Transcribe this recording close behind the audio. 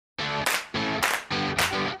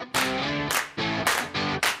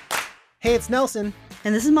Hey, it's Nelson.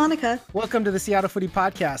 And this is Monica. Welcome to the Seattle Foodie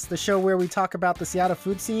Podcast, the show where we talk about the Seattle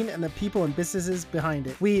food scene and the people and businesses behind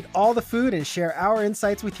it. We eat all the food and share our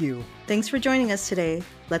insights with you. Thanks for joining us today.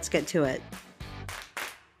 Let's get to it.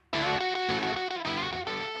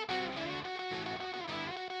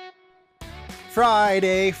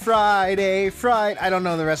 Friday. I don't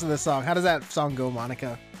know the rest of the song. How does that song go,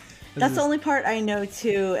 Monica? That's the only part I know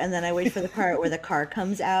too, and then I wait for the part where the car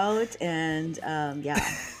comes out, and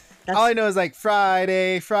all I know is like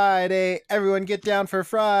Friday, everyone get down for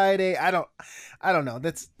Friday. I don't know.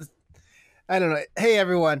 I don't know. Hey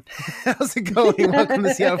everyone, how's it going? Welcome to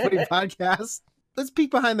the Seattle Foodie Podcast. Let's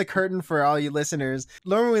peek behind the curtain for all you listeners.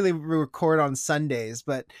 Normally we record on Sundays,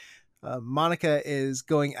 but Monica is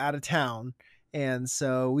going out of town, and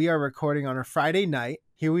so we are recording on a Friday night.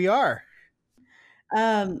 Here we are.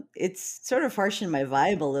 It's sort of harshing my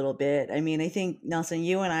vibe a little bit. I mean, I think Nelson,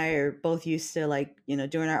 you and I are both used to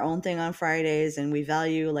doing our own thing on Fridays, and we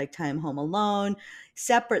value time home alone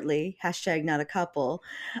separately, hashtag not a couple.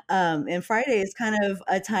 And Friday is kind of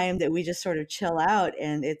a time that we just sort of chill out,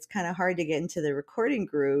 and it's kind of hard to get into the recording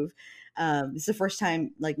groove. It's the first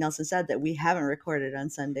time, like Nelson said, that we haven't recorded on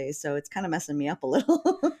Sundays. So it's kind of messing me up a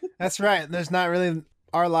little. That's right.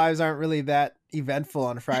 Our lives aren't really that eventful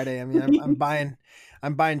on Friday. I mean, I'm buying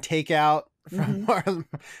takeout from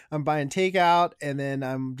I'm buying takeout, and then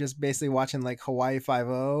I'm just basically watching like Hawaii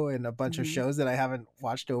Five-0 and a bunch of shows that I haven't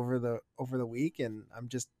watched over the week, and I'm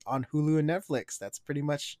just on Hulu and Netflix. That's pretty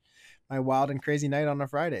much my wild and crazy night on a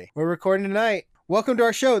Friday. We're recording tonight. Welcome to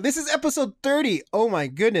our show. This is episode 30. Oh my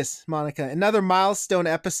goodness, Monica. Another milestone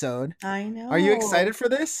episode. I know. Are you excited for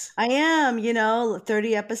this? I am.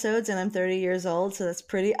 30 episodes and I'm 30 years old. So that's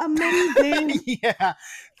pretty amazing. Yeah.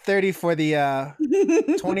 30 for the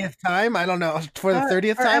 20th time. I don't know. For the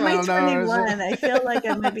 30th time. I don't know. 21. I feel like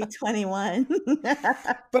I might be 21.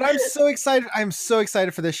 But I'm so excited. I'm so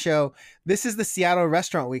excited for this show. This is the Seattle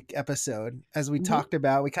Restaurant Week episode. As we talked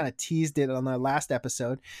about, we kind of teased it on our last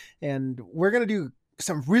episode. And we're going to do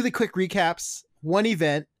some really quick recaps, one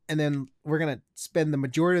event, and then we're going to spend the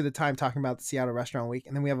majority of the time talking about the Seattle Restaurant Week.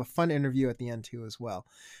 And then we have a fun interview at the end too as well.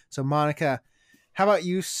 So Monica, how about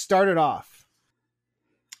you start it off?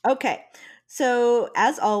 Okay. So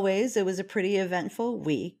as always, it was a pretty eventful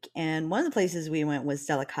week. And one of the places we went was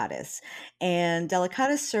Delicatus. And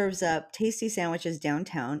Delicatus serves up tasty sandwiches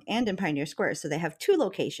downtown and in Pioneer Square. So they have two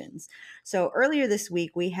locations. So earlier this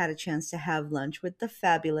week, we had a chance to have lunch with the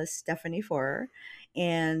fabulous Stephanie Forer.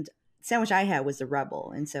 And the sandwich I had was the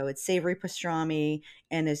Rebel. And so it's savory pastrami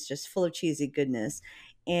and it's just full of cheesy goodness.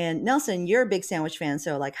 And Nelson, you're a big sandwich fan.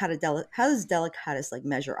 So how does Delicatus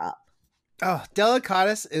measure up? Oh,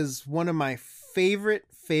 Delicatus is one of my favorite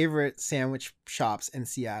sandwich shops in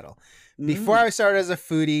Seattle. Before I started as a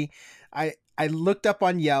foodie, I looked up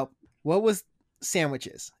on Yelp what was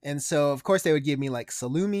sandwiches. And so, of course, they would give me like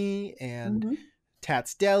Salumi and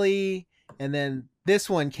Tat's Deli. And then this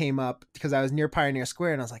one came up because I was near Pioneer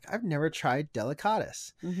Square and I was like, I've never tried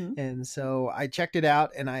Delicatus. And so I checked it out,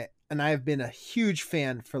 and I have been a huge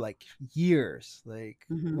fan for years.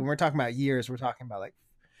 When we're talking about years, we're talking about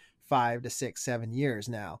 5 to 6, 7 years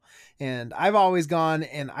now. And I've always gone,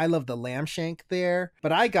 and I love the lamb shank there,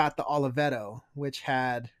 but I got the Oliveto, which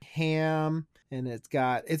had ham, and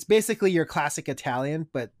it's basically your classic Italian,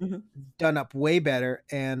 but done up way better.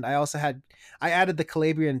 And I added the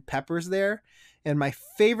Calabrian peppers there. And my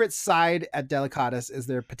favorite side at Delicatus is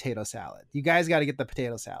their potato salad. You guys got to get the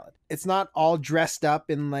potato salad. It's not all dressed up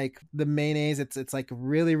in the mayonnaise. It's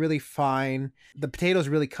really, really fine. The potatoes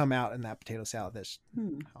really come out in that potato salad. That's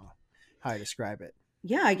how I describe it.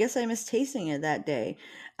 Yeah, I guess I missed tasting it that day.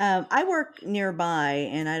 I work nearby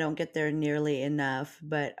and I don't get there nearly enough.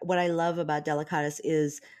 But what I love about Delicatus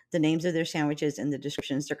is the names of their sandwiches and the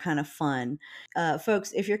descriptions. They're kind of fun.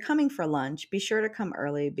 Folks, if you're coming for lunch, be sure to come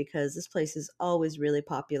early because this place is always really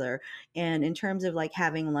popular. And in terms of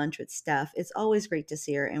having lunch with Steph, it's always great to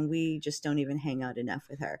see her. And we just don't even hang out enough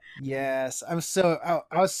with her. Yes, I was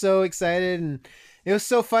so excited, and it was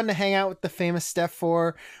so fun to hang out with the famous Steph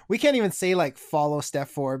Forer. We can't even say follow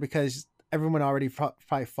Steph Forer because everyone already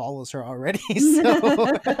probably follows her already.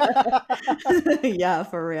 So yeah,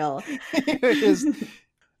 for real.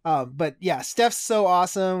 But yeah, Steph's so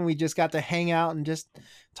awesome. We just got to hang out and just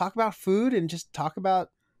talk about food and just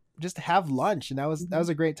have lunch, and that was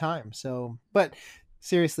a great time. So, but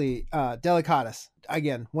seriously, Delicatus,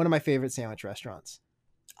 again, one of my favorite sandwich restaurants.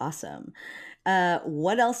 Awesome.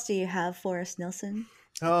 What else do you have for us, Nelson?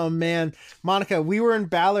 Oh man, Monica, we were in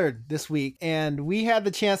Ballard this week and we had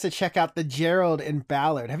the chance to check out the Gerald in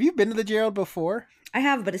Ballard. Have you been to the Gerald before? I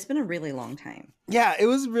have, but it's been a really long time. Yeah, it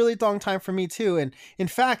was a really long time for me too. And in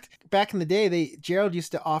fact, back in the day, Gerald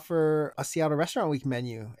used to offer a Seattle Restaurant Week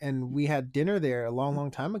menu, and we had dinner there a long, long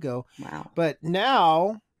time ago. Wow. But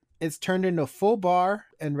now it's turned into a full bar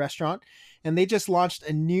and restaurant, and they just launched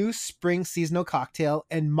a new spring seasonal cocktail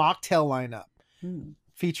and mocktail lineup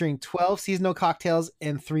featuring 12 seasonal cocktails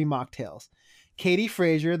and 3 mocktails. Katie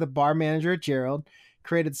Frazier, the bar manager at Gerald,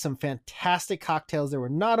 created some fantastic cocktails that were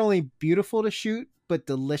not only beautiful to shoot, but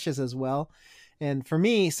delicious as well. And for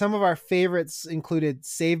me, some of our favorites included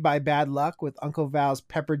Saved by Bad Luck with Uncle Val's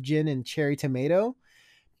pepper gin and cherry tomato,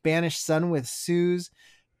 Banished Sun with Sue's,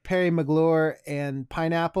 Perry McGlure and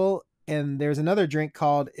pineapple. And there's another drink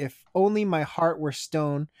called If Only My Heart Were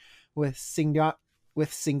Stone with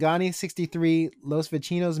Singani 63, Los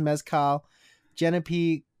Vecinos Mezcal,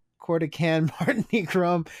 Genepi Cortican Martinique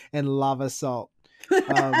Rum, and Lava Salt.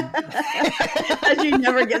 As you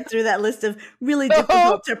never get through that list of really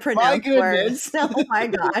difficult to pronounce words. Oh my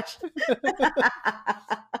gosh.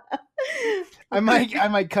 I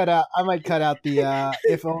might cut out the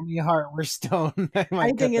If Only Heart Were Stone.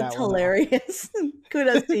 I think it's hilarious.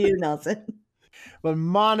 Kudos to you, Nelson. But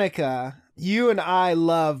Monica, you and I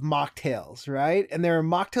love mocktails, right? And there are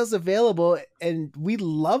mocktails available, and we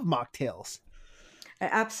love mocktails. I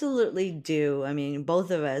absolutely do. I mean, both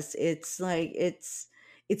of us. It's like it's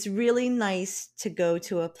really nice to go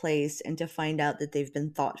to a place and to find out that they've been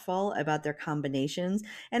thoughtful about their combinations.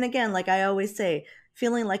 And again, like I always say,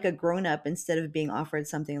 feeling like a grown-up instead of being offered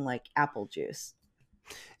something like apple juice.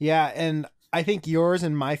 Yeah, and I think yours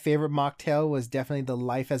and my favorite mocktail was definitely the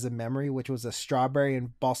Life as a Memory, which was a strawberry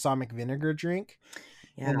and balsamic vinegar drink.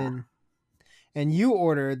 Yeah. And you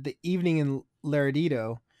ordered the Evening in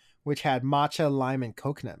Laredito, which had matcha, lime, and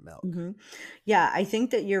coconut milk. Yeah, I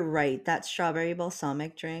think that you're right. That strawberry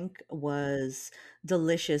balsamic drink was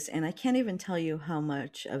delicious. And I can't even tell you how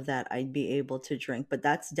much of that I'd be able to drink, but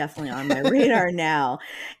that's definitely on my radar now.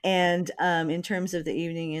 And in terms of the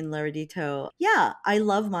Evening in Laredito, yeah, I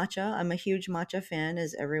love matcha. I'm a huge matcha fan,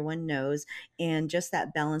 as everyone knows. And just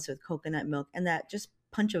that balance with coconut milk and that just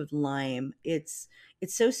punch of lime. It's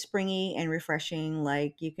so springy and refreshing.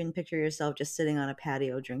 Like you can picture yourself just sitting on a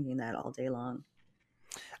patio drinking that all day long.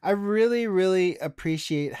 I really, really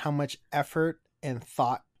appreciate how much effort and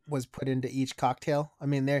thought was put into each cocktail. I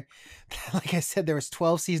mean, like I said, there was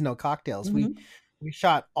 12 seasonal cocktails. We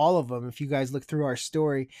shot all of them. If you guys look through our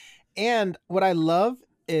story, and what I love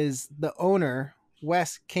is the owner,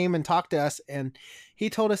 Wes, came and talked to us, and he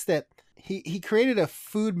told us that he created a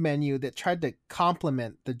food menu that tried to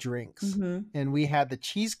complement the drinks. And we had the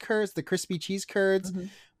cheese curds, the crispy cheese curds.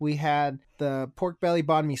 We had the pork belly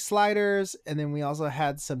banh mi sliders. And then we also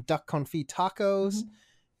had some duck confit tacos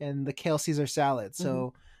and the kale Caesar salad.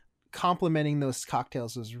 So complementing those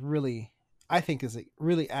cocktails was really, I think, is a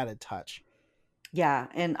really added touch. Yeah,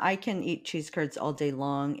 and I can eat cheese curds all day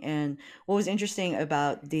long. And what was interesting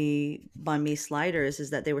about the banh mi sliders is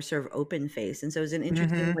that they were served open face, and so it was an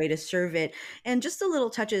interesting way to serve it. And just the little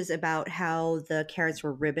touches about how the carrots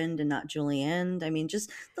were ribboned and not julienned. I mean,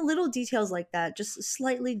 just the little details like that, just a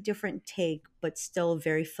slightly different take, but still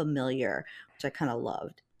very familiar, which I kind of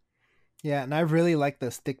loved. Yeah, and I really like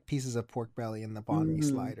those thick pieces of pork belly in the banh mi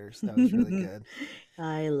sliders. That was really good.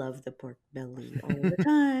 I love the pork belly all the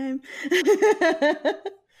time.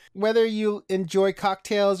 Whether you enjoy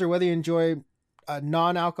cocktails or whether you enjoy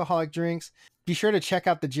non-alcoholic drinks, be sure to check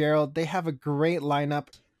out the Gerald. They have a great lineup.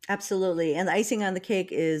 Absolutely. And the icing on the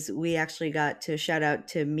cake is we actually got to shout out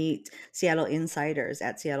to meet Seattle Insiders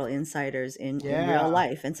at Seattle Insiders in real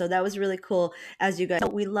life. And so that was really cool. As you guys know,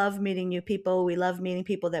 we love meeting new people. We love meeting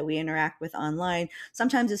people that we interact with online.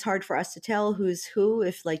 Sometimes it's hard for us to tell who's who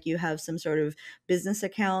if like you have some sort of business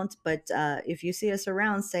account. But if you see us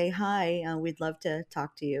around, say hi. We'd love to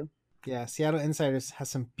talk to you. Yeah, Seattle Insiders has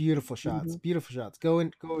some beautiful shots. Beautiful shots. Go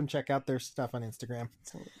and check out their stuff on Instagram.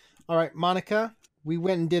 Absolutely. All right, Monica, we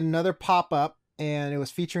went and did another pop-up, and it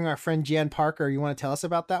was featuring our friend Jan Parker. You want to tell us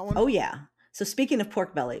about that one? Oh, yeah. So speaking of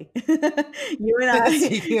pork belly, you and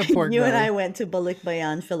I went to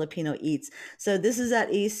Balikbayan Filipino Eats. So this is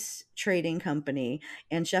at East Trading Company,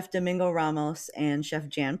 and Chef Domingo Ramos and Chef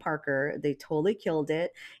Jan Parker, they totally killed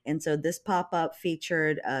it. And so this pop-up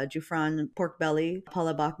featured Jufran pork belly,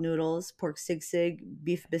 palabok noodles, pork sigsig,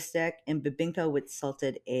 beef bistec, and bibingka with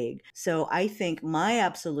salted egg. So I think my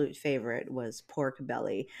absolute favorite was pork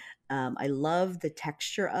belly. I love the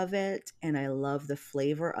texture of it and I love the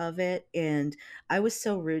flavor of it. And I was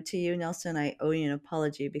so rude to you, Nelson. I owe you an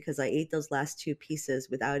apology because I ate those last 2 pieces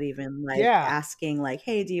without even asking like,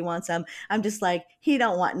 hey, do you want some? I'm just like, he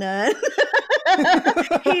don't want none.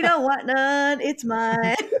 He don't want none. It's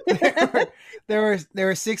mine. There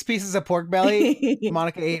were 6 pieces of pork belly.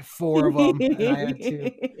 Monica ate 4 of them, and I had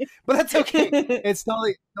 2. But that's okay. It's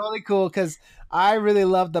totally cool because I really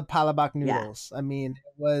love the palabok Yeah. noodles. I mean,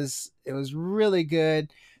 it was really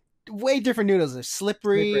good. Way different noodles. They're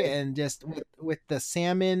slippery and just with the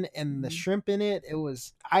salmon and the Mhm. shrimp in it.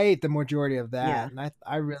 I ate the majority of that, Yeah. and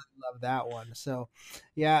I really love that one. So,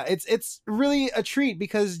 yeah, it's really a treat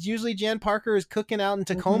because usually Jan Parker is cooking out in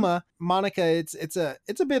Mhm. Tacoma. Monica, it's a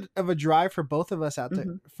bit of a drive for both of us out to,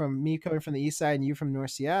 Mhm. from me coming from the east side and you from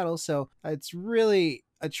North Seattle. So it's really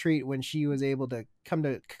a treat when she was able to come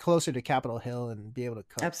to closer to Capitol Hill and be able to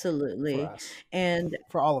cook for Absolutely. us, And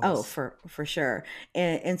for all of oh, us. for sure.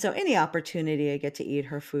 And so any opportunity I get to eat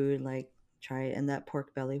her food, like try it, and that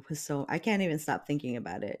pork belly was so I can't even stop thinking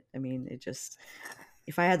about it. I mean, it just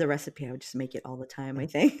if I had the recipe, I would just make it all the time, I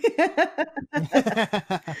think.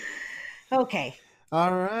 Okay.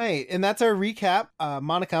 All right. And that's our recap.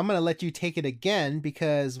 Monica, I'm going to let you take it again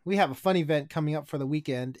because we have a fun event coming up for the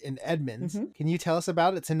weekend in Edmonds. Mhm. Can you tell us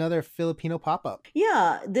about it? It's another Filipino pop-up.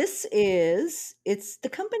 Yeah, it's the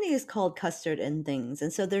company is called Custard and Things,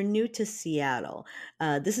 and so they're new to Seattle.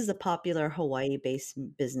 This is a popular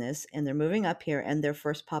Hawaii-based business, and they're moving up here, and their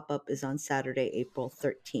first pop-up is on Saturday, April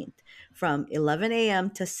 13th from 11 a.m.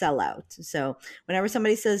 to sell out. So whenever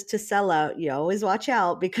somebody says to sell out, you always watch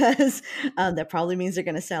out because that probably means they're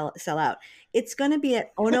going to sell out. It's going to be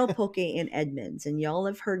at Ono Poke in Edmonds, and y'all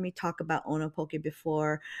have heard me talk about Ono Poke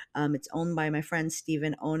before. It's owned by my friend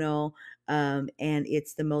Stephen Ono, and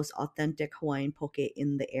it's the most authentic Hawaiian poke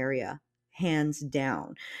in the area, hands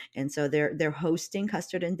down. And so they're hosting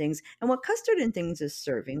Custard and Things, and what Custard and Things is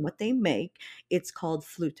serving, what they make, it's called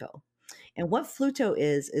fluto. And what fluto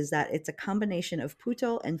is that it's a combination of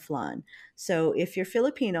puto and flan. So if you're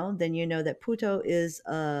Filipino, then you know that puto is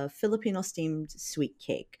a Filipino steamed sweet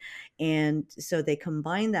cake. And so they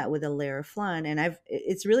combine that with a layer of flan. And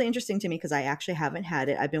it's really interesting to me because I actually haven't had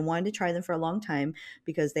it. I've been wanting to try them for a long time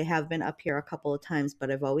because they have been up here a couple of times,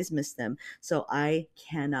 but I've always missed them. So I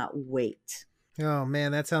cannot wait. Oh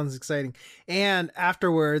man, that sounds exciting. And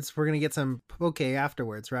afterwards, we're going to get some poke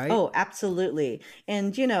afterwards, right? Oh, absolutely.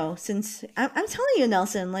 And since I'm telling you,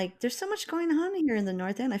 Nelson, like there's so much going on here in the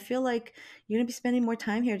North End, I feel like you're gonna be spending more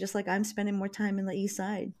time here, just like I'm spending more time in the East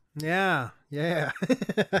Side. Yeah. Yeah.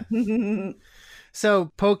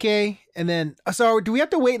 So poke, and then so do we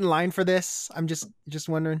have to wait in line for this? I'm just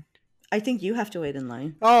wondering. I think you have to wait in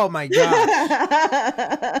line. Oh my gosh.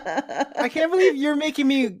 I can't believe you're making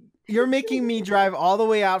me drive all the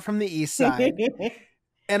way out from the east side,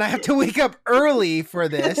 and I have to wake up early for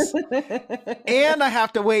this, and I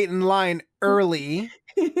have to wait in line early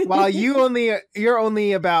while you're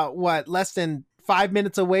only about less than 5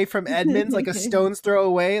 minutes away from Edmonds, like a stone's throw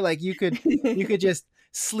away. Like you could just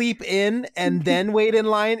sleep in and then wait in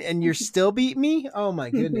line and you're still beat me. Oh my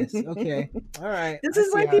goodness. Okay. All right. This I is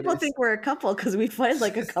see why how it people is. think we're a couple, because we fight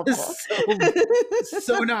like a couple.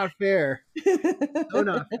 So not fair. So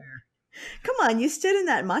not fair. Come on, you stood in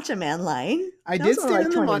that Matcha Man line. I That did was only stand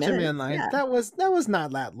like in the 20 Matcha Man minutes. line. Yeah. That was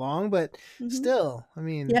not that long, but Mhm. still, I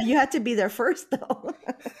mean, Yeah, you had to be there first, though.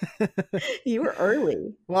 You were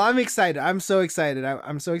early. well, I'm excited. I'm so excited.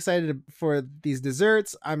 I'm so excited for these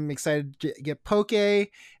desserts. I'm excited to get poke, and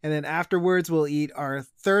then afterwards we'll eat our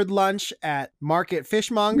third lunch at Market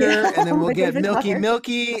Fishmonger, Yeah, and then we'll get Market Milky Fishmonger.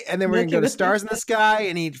 Milky, and then we're gonna go to Milky Stars in the Sky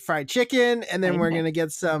and eat fried chicken, and then I we're know. gonna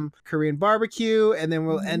get some Korean barbecue, and then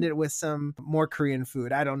we'll Mhm. end it with some more Korean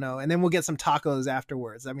food. I don't know, and then we'll get some tacos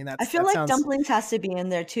afterwards. I mean, I feel that like sounds dumplings has to be in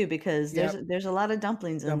there too, because Yep. there's a lot of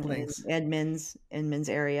dumplings in Dumplings. Edmonds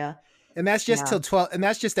area. And that's just Yeah. till 12, and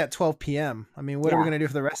that's just at 12 p.m. I mean, what are we Yeah. going to do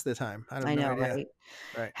for the rest of the time? I have I no know, idea. right?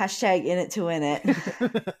 Right. Hashtag in it to win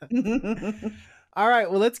it. All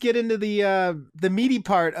right, well, let's get into the meaty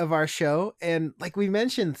part of our show. And like we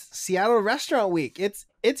mentioned, Seattle Restaurant Week. It's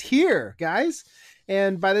here, guys.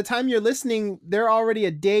 And by the time you're listening, they're already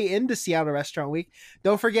a day into Seattle Restaurant Week.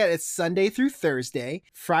 Don't forget, it's Sunday through Thursday,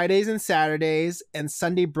 Fridays and Saturdays, and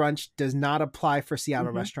Sunday brunch does not apply for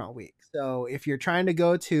Seattle Mhm. Restaurant Week. So if you're trying to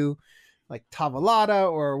go to like Tavalada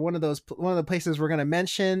or one of the places we're going to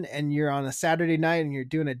mention, and you're on a Saturday night and you're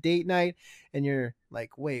doing a date night and you're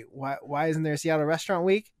like, wait, why isn't there a Seattle Restaurant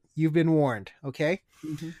Week? You've been warned. Okay.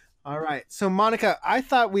 Mhm. All right. So Monica, I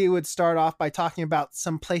thought we would start off by talking about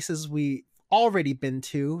some places we already been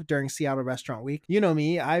to during Seattle Restaurant Week. You know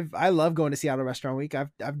me, I love going to Seattle Restaurant Week.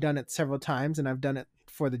 I've done it several times, and I've done it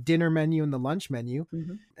for the dinner menu and the lunch menu.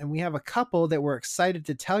 Mhm. And we have a couple that we're excited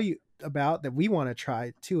to tell you about that we want to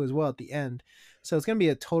try too as well at the end. So it's going to be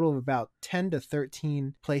a total of about 10 to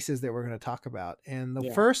 13 places that we're going to talk about. And the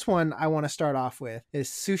Yeah. first one I want to start off with is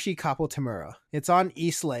Sushi Kapo Tamura. It's on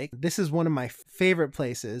East Lake. This is one of my favorite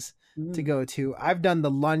places to go to. I've done the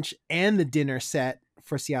lunch and the dinner set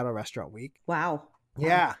for Seattle Restaurant Week. Wow.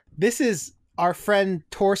 Yeah. This is our friend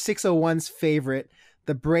Tor 601's favorite,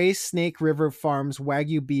 the Braised Snake River Farms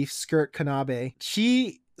Wagyu beef skirt kanabe.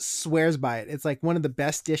 She swears by it. It's like one of the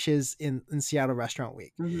best dishes in Seattle Restaurant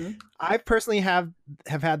Week. Mm-hmm. I personally have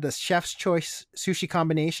had the Chef's Choice sushi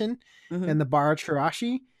combination and the Bara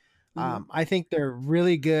Chirashi. I think they're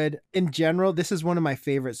really good. In general, this is one of my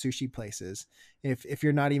favorite sushi places if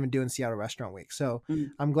you're not even doing Seattle Restaurant Week. So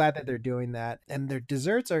I'm glad that they're doing that. And their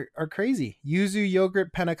desserts are crazy. Yuzu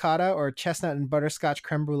yogurt panna cotta or chestnut and butterscotch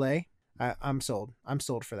creme brulee. I'm sold. I'm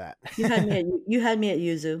sold for that. You had me at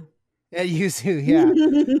yuzu. At Yuzu,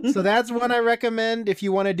 yeah. So that's one I recommend if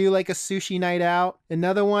you want to do like a sushi night out.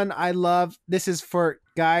 Another one I love, this is for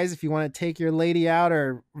guys if you want to take your lady out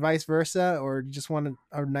or vice versa, or you just want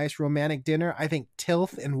a nice romantic dinner. I think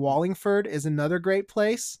Tilth in Wallingford is another great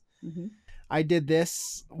place. I did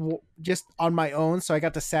this just on my own, so I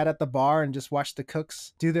got to sit at the bar and just watch the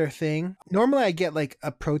cooks do their thing. Normally I get like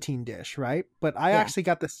a protein dish, right? But I actually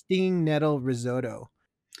got the stinging nettle risotto.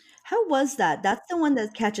 How was that? That's the one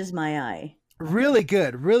that catches my eye. Really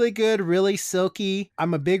good, really silky.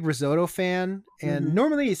 I'm a big risotto fan, and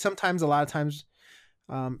normally a lot of times,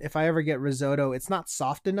 if I ever get risotto, it's not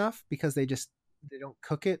soft enough because they don't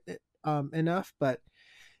cook it enough. But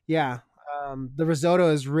yeah, the risotto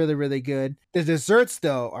is really good. The desserts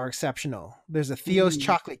though are exceptional. There's a Theo's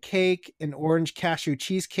chocolate cake, an orange cashew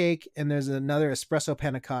cheesecake, and there's another espresso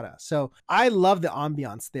panna cotta. So I love the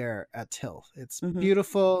ambiance there at Tilth. It's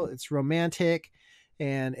beautiful, it's romantic,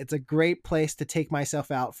 and it's a great place to take myself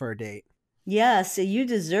out for a date. Yeah, so you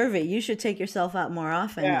deserve it. You should take yourself out more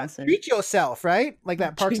often. Yeah, Nelson. treat yourself, right? Like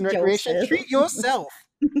that Parks and Recreation. Treat yourself.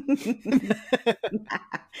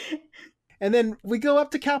 And then we go up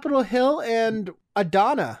to Capitol Hill and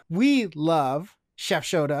Adana. We love Chef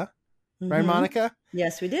Shoda, right, Monica?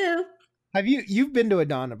 Yes, we do. You've been to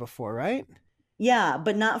Adana before, right? Yeah,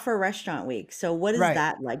 but not for Restaurant Week. So what is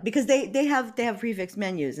that like? Because they have prefix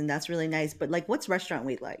menus and that's really nice. But like, what's Restaurant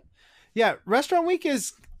Week like? Yeah, Restaurant Week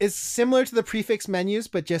is similar to the prefix menus,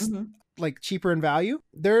 but just like cheaper in value.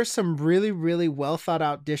 There are some really well thought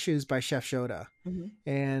out dishes by Chef Shoda,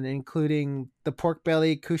 and including the pork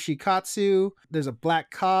belly kushikatsu. There's a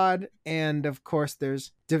black cod, and of course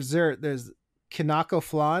there's dessert. There's kinako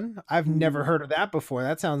flan. I've never heard of that before.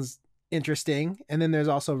 That sounds interesting. And then there's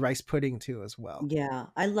also rice pudding too as well. Yeah,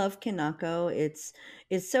 I love kinako.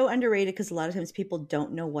 It's so underrated because a lot of times people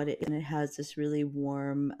don't know what it is, and it has this really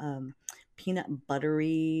warm peanut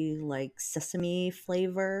buttery like sesame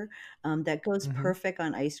flavor that goes perfect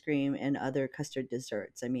on ice cream and other custard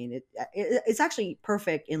desserts. I mean, it's actually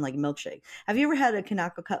perfect in like milkshake. Have you ever had a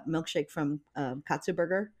kinako cup milkshake from Katsu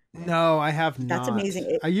Burger? No, I have not. That's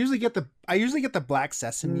amazing. I usually get the black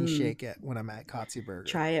sesame shake when I'm at Katsu Burger.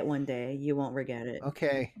 Try it one day. You won't regret it.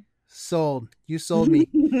 Okay. Sold. You sold me.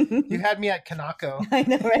 You had me at Kanako. I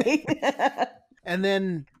know, right? And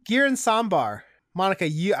then Giran Sambar. Monica,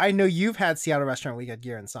 I know you've had Seattle Restaurant Week at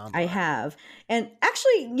Giran Sambar. I have. And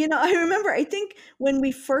actually, I remember, I think when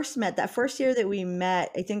we first met, that first year that we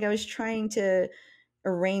met, I think I was trying to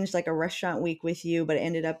arrange like a restaurant week with you, but I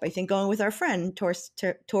ended up, I think, going with our friend, Tor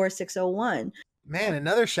 601. Man,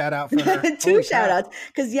 another shout out for her. Two shout outs.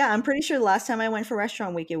 Because I'm pretty sure the last time I went for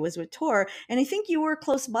restaurant week, it was with Tor. And I think you were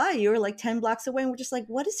close by. You were like 10 blocks away. And we're just like,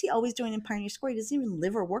 what is he always doing in Pioneer Square? He doesn't even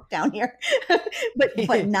live or work down here.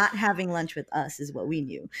 but not having lunch with us is what we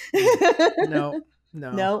knew. No.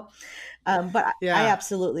 But I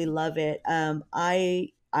absolutely love it. I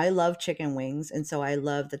love chicken wings. And so I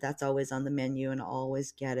love that that's always on the menu and I'll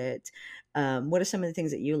always get it. What are some of the things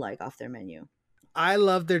that you like off their menu? I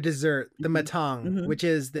love their dessert, the matang, which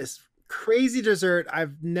is this crazy dessert.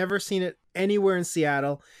 I've never seen it anywhere in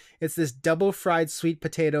Seattle. It's this double fried sweet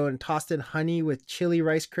potato and tossed in honey with chili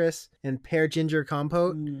rice crisps and pear ginger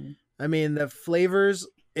compote. I mean, the flavors,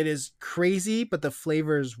 it is crazy, but the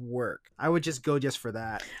flavors work. I would just go just for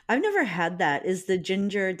that. I've never had that. Does the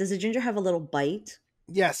ginger have a little bite?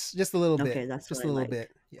 Yes, just a little bit. Okay, that's just a little bit.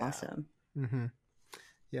 Yeah. Awesome.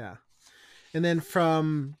 Yeah. And then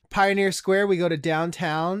from Pioneer Square, we go to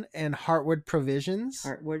downtown and Heartwood Provisions.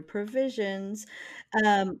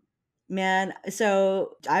 Man,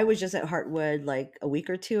 so I was just at Heartwood like a week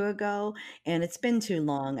or two ago, and it's been too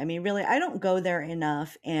long. I mean, really, I don't go there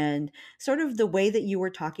enough. And sort of the way that you were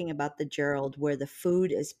talking about the Gerald, where the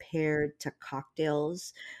food is paired to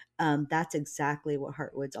cocktails, That's exactly what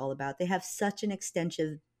Heartwood's all about. They have such an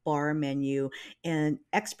extensive bar menu and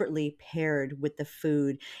expertly paired with the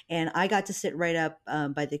food. And I got to sit right up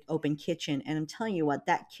by the open kitchen. And I'm telling you what,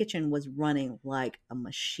 that kitchen was running like a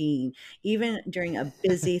machine. Even during a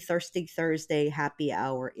busy Thirsty Thursday happy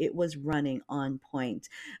hour, it was running on point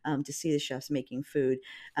to see the chefs making food.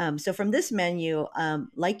 So from this menu,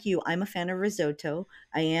 like you, I'm a fan of risotto.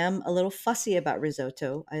 I am a little fussy about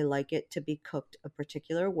risotto. I like it to be cooked a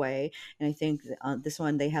particular way. And I think this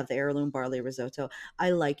one, they have the heirloom barley risotto. I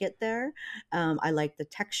like it there. I like the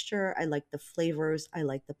texture. I like the flavors. I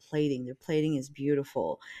like the plating. Their plating is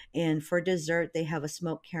beautiful. And for dessert, they have a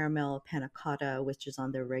smoked caramel panna cotta, which is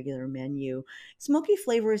on their regular menu. Smoky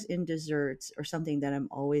flavors in desserts are something that I'm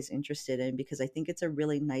always interested in because I think it's a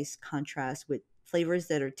really nice contrast with flavors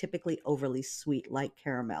that are typically overly sweet, like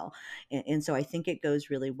caramel. And so I think it goes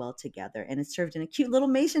really well together. And it's served in a cute little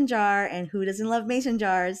mason jar. And who doesn't love mason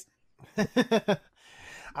jars?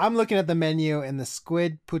 I'm looking at the menu, and the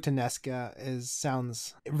squid puttanesca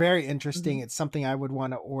sounds very interesting. Mm-hmm. It's something I would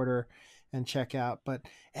want to order and check out. But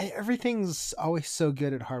everything's always so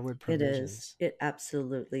good at Hardwood It is. Provisions. It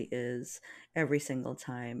absolutely is every single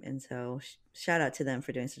time. And so shout out to them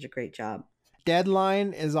for doing such a great job.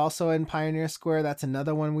 Deadline is also in Pioneer Square. That's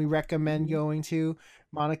another one we recommend going to.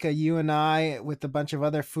 Monica, you and I, with a bunch of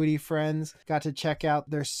other foodie friends, got to check out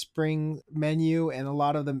their spring menu, and a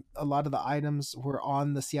lot of the items were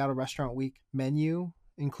on the Seattle Restaurant Week menu,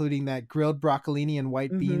 including that grilled broccolini and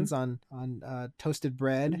white beans on toasted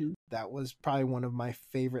bread. Mm-hmm. That was probably one of my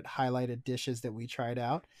favorite highlighted dishes that we tried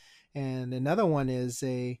out. And another one is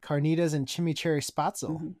a carnitas and chimichurri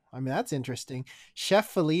spatzel. Mm-hmm. I mean, that's interesting. Chef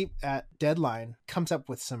Philippe at Deadline comes up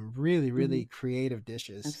with some really, really creative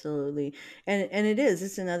dishes. Absolutely. And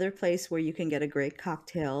it's another place where you can get a great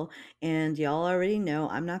cocktail. And y'all already know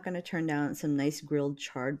I'm not going to turn down some nice grilled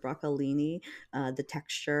charred broccolini. The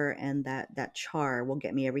texture and that char will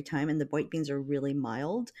get me every time. And the white beans are really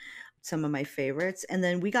mild. Some of my favorites. And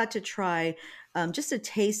then we got to try just a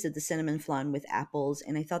taste of the cinnamon flan with apples.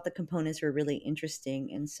 And I thought the components were really interesting.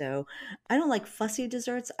 And so I don't like fussy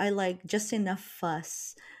desserts. I like just enough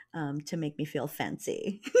fuss to make me feel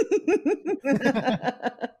fancy.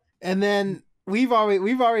 And then we've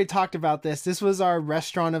already talked about this. This was our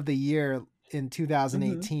restaurant of the year in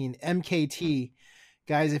 2018, MKT.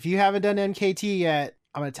 Guys, if you haven't done MKT yet,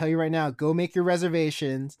 I'm going to tell you right now, go make your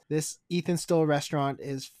reservations. This Ethan Stowell restaurant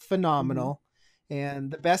is phenomenal.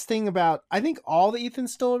 And the best thing about, I think, all the Ethan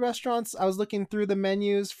Stowell restaurants, I was looking through the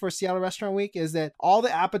menus for Seattle Restaurant Week, is that all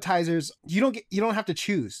the appetizers, you don't have to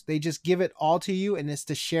choose. They just give it all to you, and it's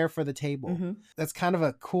to share for the table. That's kind of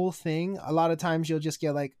a cool thing. A lot of times you'll just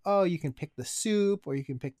get like, oh, you can pick the soup, or you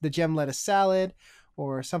can pick the gem lettuce salad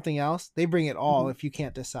or something else. They bring it all if you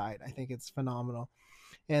can't decide. I think it's phenomenal.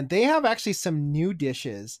 And they have actually some new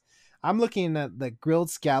dishes. I'm looking at the grilled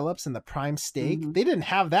scallops and the prime steak. They didn't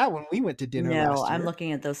have that when we went to dinner last year. I'm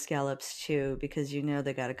looking at those scallops too, because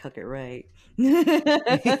they got to cook it right.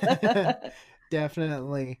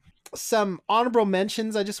 Definitely. Some honorable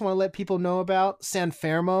mentions I just want to let people know about. San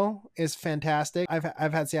Fermo is fantastic.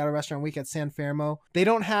 I've had Seattle Restaurant Week at San Fermo. They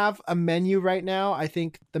don't have a menu right now. I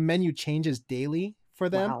think the menu changes daily for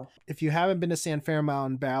them. Wow. If you haven't been to San Fermo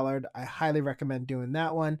in Ballard, I highly recommend doing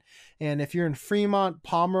that one. And if you're in Fremont,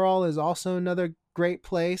 Pomerol is also another great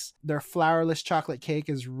place. Their flourless chocolate cake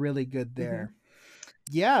is really good there.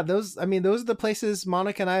 Yeah, those are the places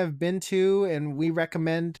Monica and I have been to, and we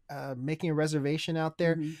recommend making a reservation out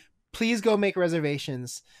there. Please go make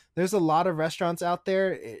reservations. There's a lot of restaurants out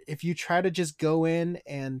there. If you try to just go in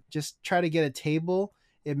and just try to get a table,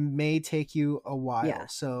 it may take you a while. Yeah.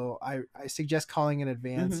 So I suggest calling in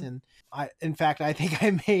advance. And in fact, I think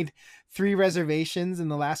I made 3 reservations in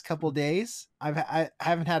the last couple of days. I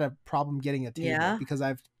haven't had a problem getting a table because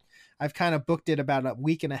I've kind of booked it about a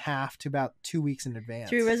week and a half to about 2 weeks in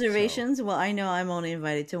advance. 3 reservations? So. Well, I know I'm only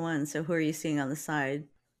invited to 1. So who are you seeing on the side?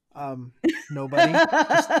 Nobody.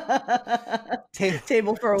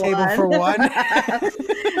 Table for one.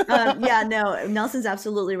 Yeah, no, Nelson's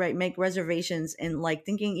absolutely right. Make reservations, and like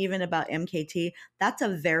thinking even about MKT, that's a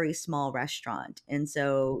very small restaurant. And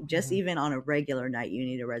so just even on a regular night, you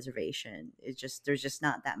need a reservation. There's just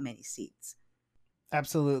not that many seats.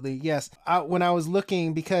 Absolutely. Yes. When I was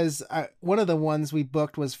looking, because one of the ones we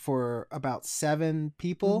booked was for about 7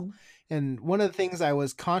 people. And one of the things I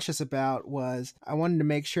was conscious about was I wanted to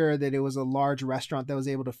make sure that it was a large restaurant that was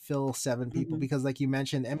able to fill 7 people, because like you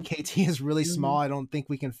mentioned, MKT is really small. I don't think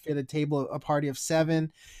we can fit a party of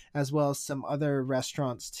 7, as well as some other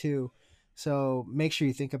restaurants too. So make sure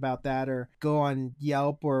you think about that, or go on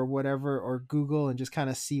Yelp or whatever, or Google, and just kind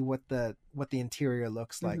of see what the interior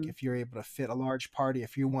looks like, Hmm. if you're able to fit a large party,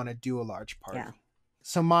 if you want to do a large Yeah. party.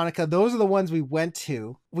 So Monica, those are the ones we went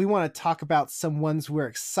to. We want to talk about some ones we're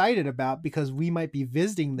excited about because we might be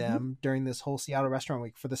visiting Hmm. them during this whole Seattle Restaurant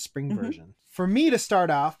Week for the spring Hmm. version. For me to start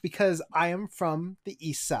off, because I am from the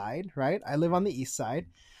east side, right? I live on the east side.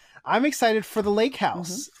 I'm excited for the lake Hmm.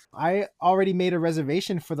 house. I already made a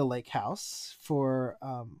reservation for the lake house for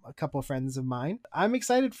a couple of friends of mine. I'm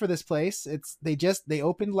excited for this place. They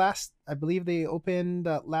opened last, I believe they opened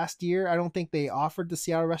last year. I don't think they offered the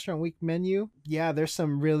Seattle Restaurant Week menu. Yeah, there's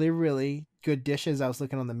some really really good dishes. I was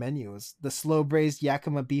looking on the menu. It was the slow braised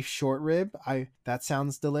Yakima beef short rib. That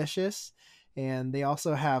sounds delicious. And they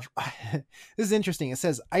also have this is interesting. It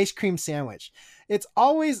says ice cream sandwich.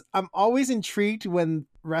 I'm always intrigued when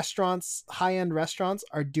high-end restaurants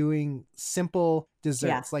are doing simple Yeah.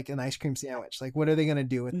 desserts like an ice cream sandwich. Like, what are they going to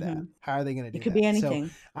do with that? Hmm. How are they going to It do could that? be So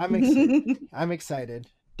anything. i'm excited I'm excited,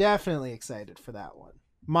 definitely excited for that one.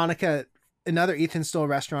 Monica, another Ethan Stoll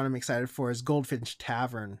restaurant I'm excited for is Goldfinch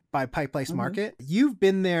Tavern by Pike Place Hmm. Market. You've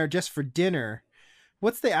been there just for dinner.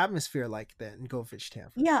 What's the atmosphere like then in Goldfinch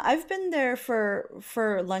Tavern? Yeah, I've been there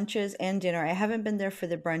for lunches and dinner. I haven't been there for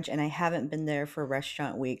the brunch, and I haven't been there for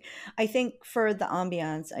restaurant week. I think for the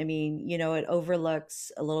ambiance, I mean, it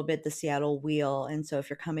overlooks a little bit the Seattle Wheel, and so if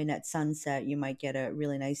you're coming at sunset, you might get a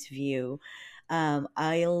really nice view.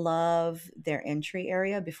 I love their entry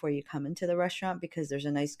area before you come into the restaurant because there's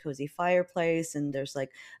a nice cozy fireplace and there's like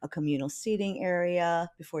a communal seating area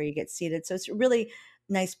before you get seated. So it's really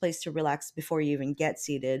nice place to relax before you even get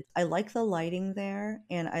seated. I like the lighting there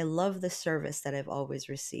and I love the service that I've always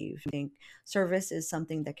received. I think service is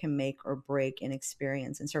something that can make or break an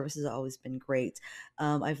experience, and service has always been great.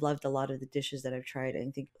 I've loved a lot of the dishes that I've tried. I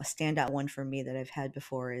think a standout one for me that I've had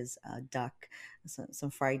before is duck. Some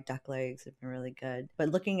fried duck legs have been really good. But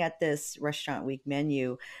looking at this restaurant week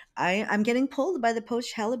menu, I'm getting pulled by the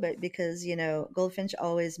poached halibut because, Goldfinch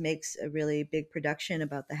always makes a really big production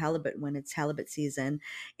about the halibut when it's halibut season.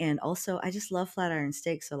 And also, I just love flat iron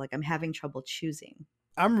steak. So, like, I'm having trouble choosing.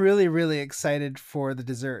 I'm really, really excited for the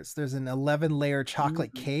desserts. There's an 11-layer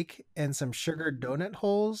chocolate Mhm. cake and some sugar donut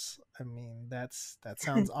holes. I mean, that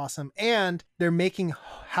sounds awesome. And they're making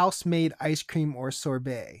house-made ice cream or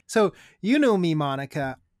sorbet. So you know me,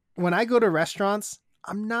 Monica. When I go to restaurants,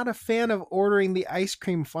 I'm not a fan of ordering the ice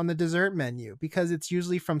cream on the dessert menu because it's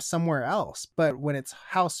usually from somewhere else. But when it's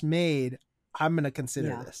house-made, I'm gonna consider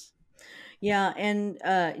Yeah. this. Yeah, and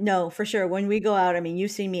no, for sure. When we go out, I mean, you've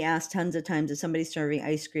seen me ask tons of times if somebody's serving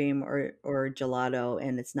ice cream or gelato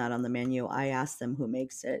and it's not on the menu, I ask them who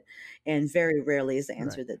makes it, and very rarely is the Right.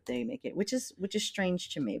 answer that they make it, which is strange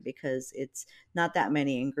to me because it's not that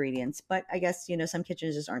many ingredients. But I guess some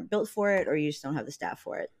kitchens just aren't built for it, or you just don't have the staff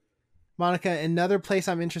for it. Monica, another place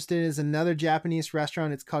I'm interested in is another Japanese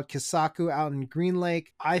restaurant. It's called Kisaku out in Green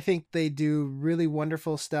Lake. I think they do really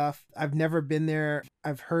wonderful stuff. I've never been there.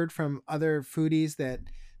 I've heard from other foodies that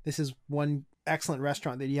this is one excellent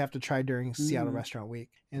restaurant that you have to try during Seattle Mm. Restaurant Week.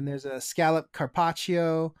 And there's a scallop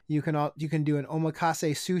carpaccio. You can do an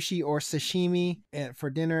omakase sushi or sashimi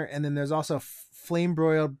for dinner, and then there's also flame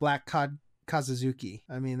broiled black cod kazuzuki.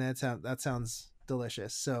 I mean, that sounds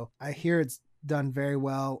delicious. So I hear it's done very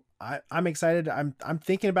well. I'm excited. I'm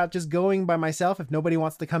thinking about just going by myself if nobody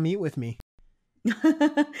wants to come eat with me.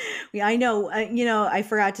 Yeah, I know. I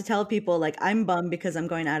forgot to tell people, like, I'm bummed because I'm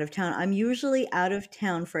going out of town. I'm usually out of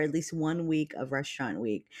town for at least 1 week of restaurant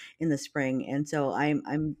week in the spring, and so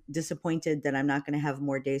I'm disappointed that I'm not going to have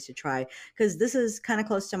more days to try because this is kind of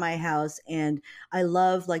close to my house, and I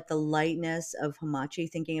love like the lightness of hamachi.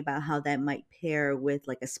 Thinking about how that might pair with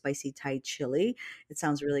like a spicy Thai chili, it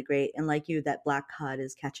sounds really great. And like you, that black cod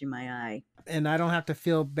is catching my eye. And I don't have to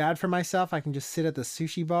feel bad for myself. I can just sit at the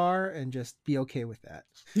sushi bar and just be okay with that.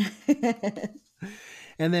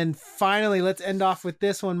 And then finally, let's end off with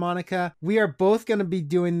this one, Monica. We are both going to be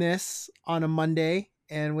doing this on a Monday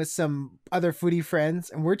and with some other foodie friends,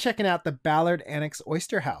 and we're checking out the Ballard Annex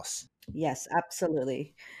Oyster House. Yes,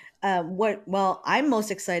 absolutely. Well, I'm most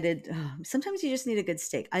excited. Sometimes you just need a good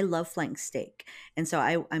steak. I love flank steak, and so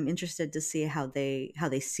I'm interested to see how they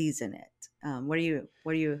season it. What are you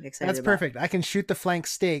excited That's about? perfect. I can shoot the flank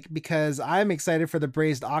steak because I'm excited for the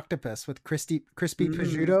braised octopus with crispy Mm,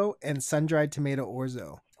 prosciutto and sun-dried tomato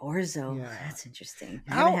orzo. orzo. Yeah. That's interesting.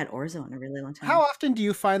 I haven't How had orzo in a really long how time. often do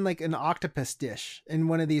you find like an octopus dish in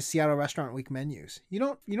one of these Seattle Restaurant Week menus? You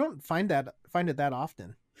don't find it that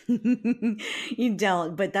often. You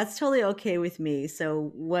don't, but that's totally okay with me.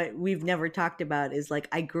 So what we've never talked about is like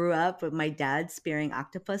I grew up with my dad spearing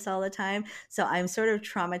octopus all the time. So I'm sort of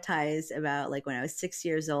traumatized about like when I was 6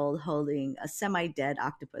 years old holding a semi-dead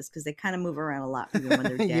octopus because they kind of move around a lot even when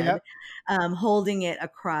they're dead. Yep. Holding it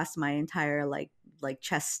across my entire like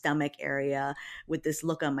chest stomach area with this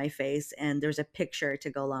look on my face, and there's a picture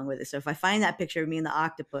to go along with it. So if I find that picture of me and the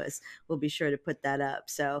octopus, we'll be sure to put that up.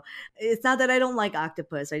 So it's not that I don't like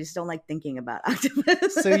octopus. I just don't like thinking about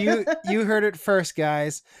octopus. So you heard it first,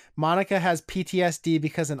 guys. Monica has PTSD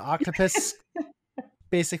because an octopus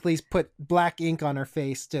basically put black ink on her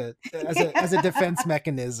face to as a defense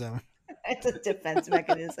mechanism. It's a defense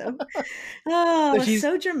mechanism. Oh, So she's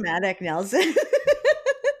so dramatic, Nelson.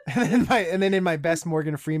 and then in my best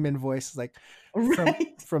Morgan Freeman voice, like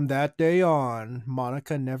Right. from that day on,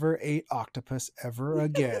 Monica never ate octopus ever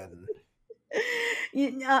again.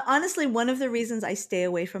 Honestly, one of the reasons I stay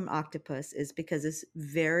away from octopus is because it's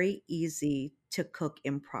very easy to cook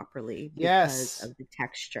improperly because Yes. of the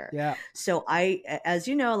texture. Yeah. So as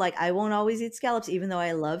you know, like I won't always eat scallops, even though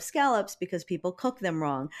I love scallops because people cook them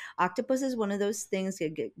wrong. Octopus is one of those things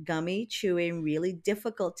that get gummy, chewy, and really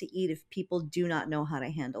difficult to eat if people do not know how to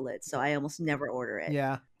handle it. So I almost never order it.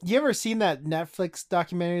 Yeah. You ever seen that Netflix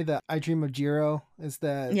documentary, the I Dream of Jiro?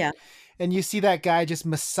 Yeah. And you see that guy just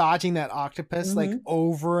massaging that octopus like Mm-hmm.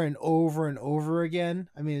 over and over and over again.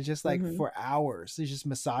 I mean, it's just like Mm-hmm. for hours. He's just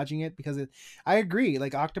massaging it because I agree,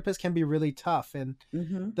 like octopus can be really tough. And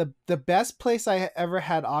Mm-hmm. the best place I ever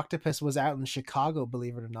had octopus was out in Chicago,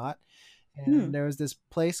 believe it or not. And there was this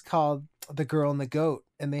place called The Girl and the Goat,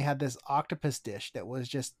 and they had this octopus dish that was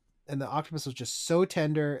just, and the octopus was just so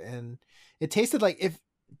tender, and it tasted like, if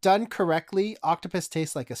done correctly, octopus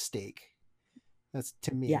tastes like a steak. That's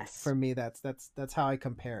to me, Yes. for me, that's how I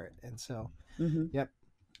compare it. And so, Mm-hmm. yep.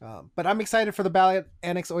 But I'm excited for the Ballot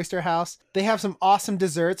Annex Oyster House. They have some awesome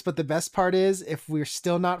desserts, but the best part is if we're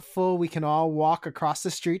still not full, we can all walk across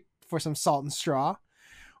the street for some Salt and Straw.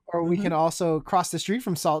 Or we can also cross the street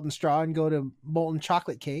from Salt and Straw and go to Molten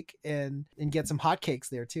Chocolate Cake and get some hot cakes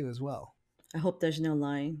there too as well. I hope there's no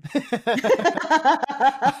line.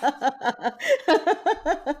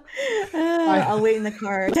 I'll wait in the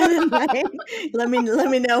car. let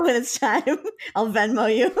me know when it's time. I'll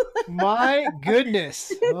Venmo you. My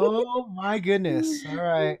goodness. Oh my goodness. All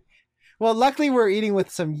right. Well, luckily we're eating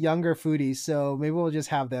with some younger foodies, so maybe we'll just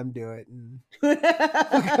have them do it. And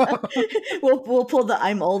we'll pull the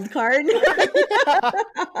I'm old card.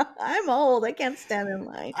 I'm old. I can't stand in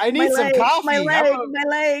line. I need some coffee. My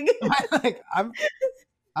leg.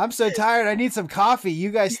 I'm so tired. I need some coffee.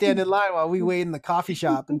 You guys stand in line while we wait in the coffee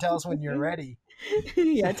shop and tell us when you're ready.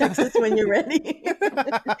 Yeah, text us when you're ready.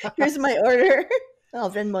 Here's my order.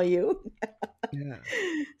 I'll Venmo you. Yeah.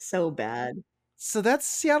 So bad. So that's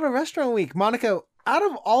Seattle Restaurant Week. Monica, out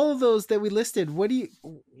of all of those that we listed, what do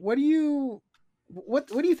you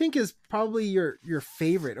think is probably your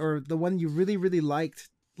favorite, or the one you really, really liked,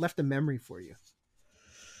 left a memory for you?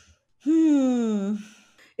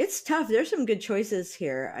 It's tough. There's some good choices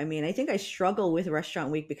here. I mean, I think I struggle with Restaurant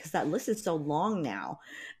Week because that list is so long now.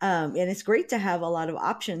 And it's great to have a lot of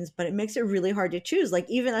options, but it makes it really hard to choose. Like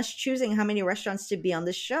even us choosing how many restaurants to be on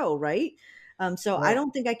this show, right? So Right. I don't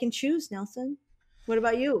think I can choose, Nelson. What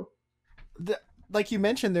about you? Like you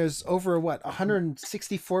mentioned, there's over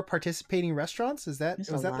 164 participating restaurants. Was that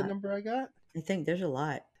the lot. number I got? I think there's a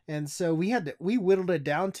lot. And so we whittled it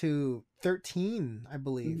down to 13, I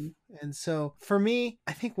believe. And so for me,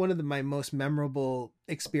 I think one of my most memorable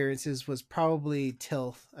experiences was probably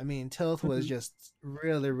Tilth. I mean, Tilth was just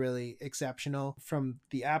really, really exceptional, from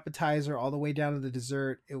the appetizer all the way down to the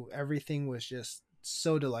dessert. Everything was just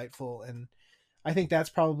so delightful. And I think that's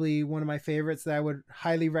probably one of my favorites that I would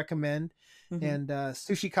highly recommend. And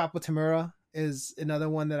Sushi Kapo Tamura is another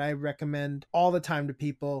one that I recommend all the time to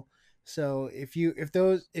people. So if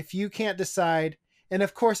you can't decide, and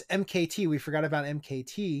of course MKT, we forgot about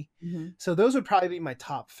MKT. So those would probably be my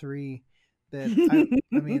top 3 that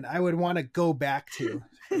I mean I would want to go back to.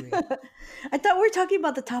 I thought we were talking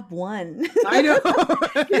about the top 1. I know.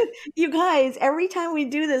 You guys, every time we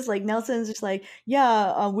do this, like Nelson's just like,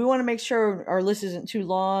 yeah, we want to make sure our list isn't too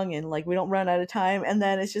long and like we don't run out of time. And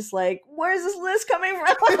then it's just like, where's this list coming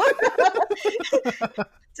from?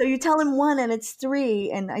 So you tell him 1 and it's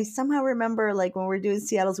 3. And I somehow remember like when we were doing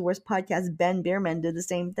Seattle's Worst Podcast, Ben Bierman did the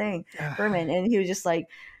same thing. Berman, and he was just like,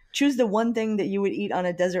 choose the one thing that you would eat on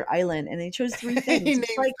a desert island. And he chose 3 things.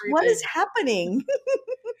 Like, what is happening?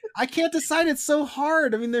 I can't decide. It's so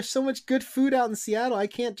hard. I mean, there's so much good food out in Seattle. I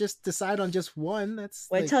can't just decide on just one. That's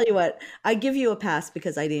Well, I like, tell you what, I give you a pass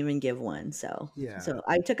because I didn't even give one. So, yeah, so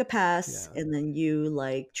I took a pass, yeah. and then you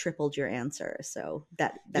like tripled your answer. So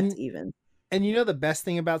that's And even. and you know the best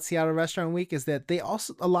thing about Seattle Restaurant Week is that they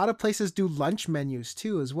also a lot of places do lunch menus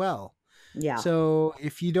too as well. Yeah. So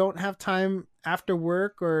if you don't have time after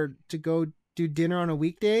work or to go do dinner on a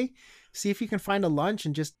weekday, see if you can find a lunch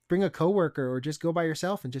and just bring a coworker or just go by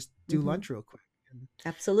yourself and just do Hmm. lunch real quick. And, uh,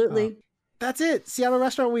 Absolutely. that's it. Seattle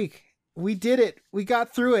Restaurant Week. We did it. We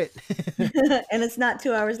got through it. And it's not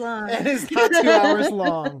 2 hours long. And it's not 2 hours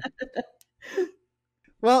long.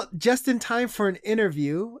 Well, just in time for an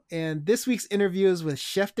interview. And this week's interview is with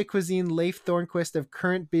Chef de Cuisine Leif Thornquist of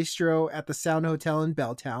Current Bistro at the Sound Hotel in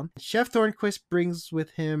Belltown. Chef Thornquist brings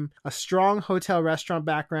with him a strong hotel restaurant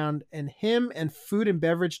background, and him and food and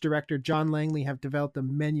beverage director John Langley have developed a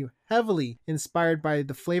menu heavily inspired by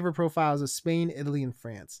the flavor profiles of Spain, Italy, and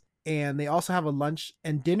France. And they also have a lunch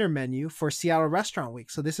and dinner menu for Seattle Restaurant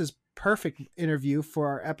Week. So this is perfect interview for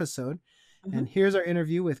our episode. And here's our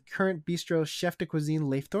interview with Current Bistro Chef de Cuisine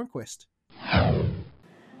Leif Thornquist.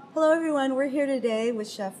 Hello, everyone. We're here today with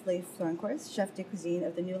Chef Leif Thornquist, Chef de Cuisine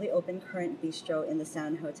of the newly opened Current Bistro in the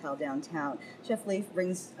Sound Hotel downtown. Chef Leif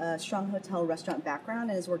brings a strong hotel restaurant background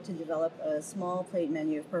and has worked to develop a small plate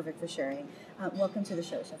menu perfect for sharing. Welcome to the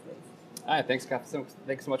show, Chef Leif. Hi, thanks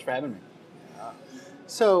so much for having me.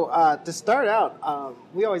 So to start out,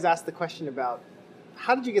 we always ask the question about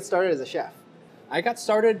how did you get started as a chef? I got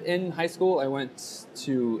started in high school. I went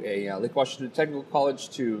to a Lake Washington Technical College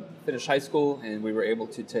to finish high school, and we were able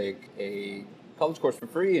to take a college course for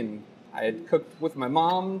free. And I had cooked with my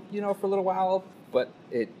mom, for a little while, but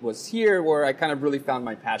it was here where I kind of really found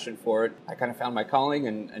my passion for it. I kind of found my calling,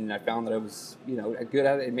 and I found that I was, good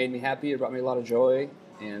at it. It made me happy. It brought me a lot of joy,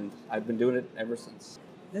 and I've been doing it ever since.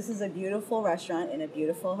 This is a beautiful restaurant in a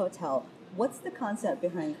beautiful hotel. What's the concept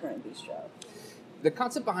behind Current Bistro? The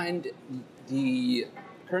concept behind the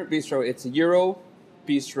Current Bistro, it's a Euro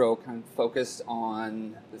bistro kind of focused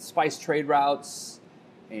on the spice trade routes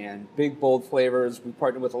and big, bold flavors. We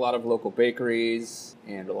partner with a lot of local bakeries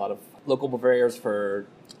and a lot of local purveyors for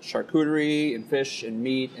charcuterie and fish and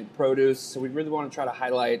meat and produce. So we really want to try to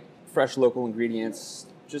highlight fresh local ingredients,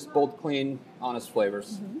 just bold, clean, honest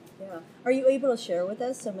flavors. Mm-hmm. Yeah. Are you able to share with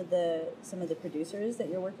us some of the producers that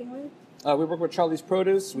you're working with? We work with Charlie's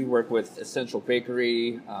Produce. We work with Essential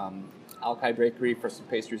Bakery, Alki Bakery for some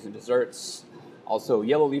pastries and desserts. Also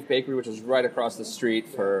Yellow Leaf Bakery, which is right across the street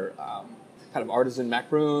for kind of artisan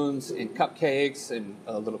macaroons and cupcakes and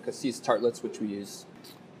little cassis tartlets, which we use.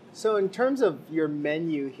 So in terms of your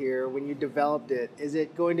menu here, when you developed it, is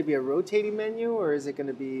it going to be a rotating menu or is it going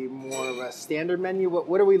to be more of a standard menu?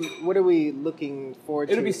 What are we looking forward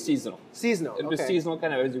to? It'll be seasonal. Seasonal. It'll be seasonal,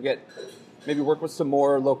 kind of as you get maybe work with some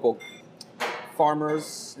more local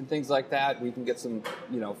farmers and things like that. We can get some,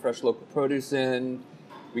 fresh local produce in.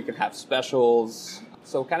 We can have specials.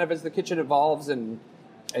 So kind of as the kitchen evolves and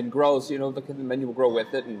grows, the menu will grow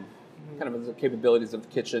with it, and kind of as the capabilities of the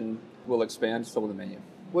kitchen will expand, so will the menu.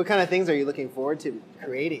 What kind of things are you looking forward to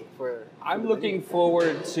creating I'm looking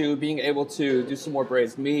forward to being able to do some more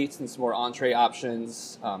braised meats and some more entree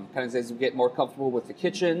options. Kind of as we get more comfortable with the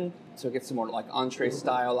kitchen, so get some more like entree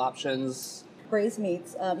style options. Braised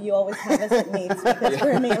meats. You always have us at meats because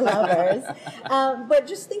we're meat lovers. But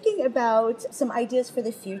just thinking about some ideas for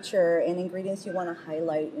the future and ingredients you want to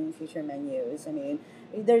highlight in future menus. I mean,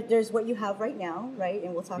 there's what you have right now, right?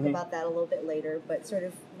 And we'll talk about that a little bit later. But sort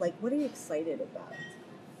of like, what are you excited about?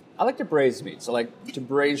 I like to braise meats. I like to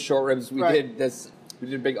braise short ribs. We did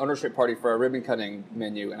a big ownership party for our ribbon cutting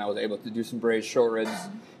menu, and I was able to do some braised short ribs,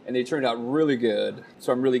 and they turned out really good.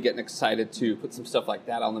 So I'm really getting excited to put some stuff like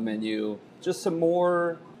that on the menu. Just some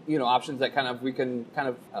more, options that we can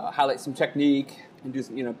highlight some technique and do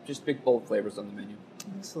some, just big bold flavors on the menu.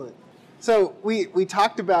 Excellent. So we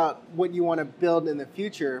talked about what you want to build in the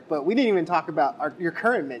future, but we didn't even talk about your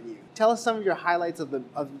current menu. Tell us some of your highlights of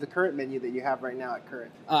the current menu that you have right now at Current.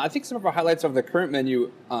 I think some of our highlights of the current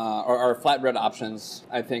menu are our flatbread options.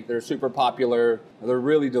 I think they're super popular. They're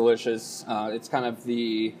really delicious. It's kind of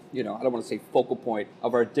the, I don't want to say focal point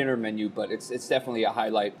of our dinner menu, but it's definitely a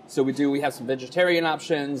highlight. So we have some vegetarian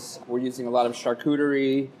options. We're using a lot of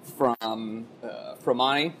charcuterie from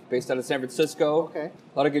Fromani, based out of San Francisco. Okay.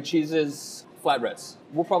 A lot of good cheeses. Flatbreads.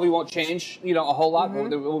 We probably won't change, a whole lot.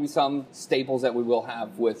 There will be some staples that we will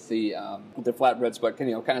have with the flatbreads, but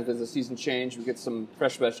kind of as the season change, we get some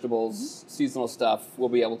fresh vegetables, seasonal stuff. We'll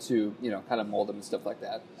be able to, kind of mold them and stuff like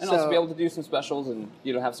that, and also be able to do some specials and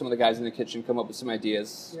have some of the guys in the kitchen come up with some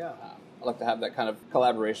ideas. Yeah. I like to have that kind of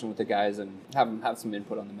collaboration with the guys and have them have some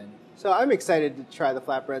input on the menu. So I'm excited to try the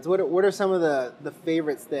flatbreads. What are some of the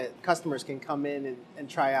favorites that customers can come in and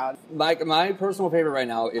try out? My personal favorite right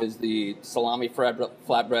now is the salami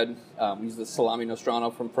flatbread. We use the salami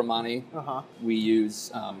nostrano from Primani. We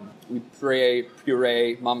use we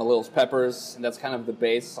puree Mama Lil's peppers, and that's kind of the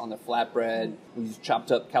base on the flatbread. We use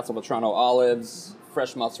chopped up Castelvetrano olives,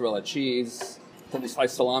 fresh mozzarella cheese, then we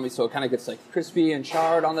slice salami so it kind of gets like crispy and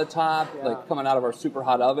charred on the top, like coming out of our super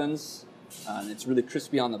hot ovens. And it's really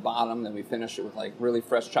crispy on the bottom. Then we finish it with like really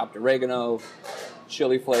fresh chopped oregano,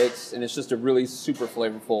 chili flakes, and it's just a really super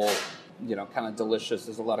flavorful, kind of delicious.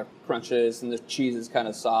 There's a lot of crunches, and the cheese is kind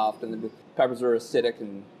of soft, and the peppers are acidic,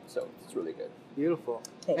 and so it's really good. Beautiful.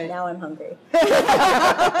 Okay, now I'm hungry.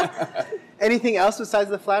 Anything else besides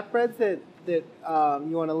the flatbreads that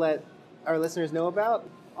you want to let our listeners know about?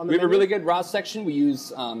 We have a really good raw section. We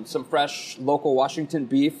use some fresh local Washington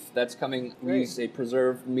beef that's coming. We use a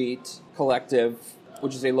Preserved Meat Collective,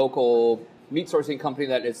 which is a local meat sourcing company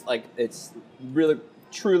that is like, it's really,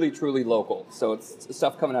 truly, truly local. So it's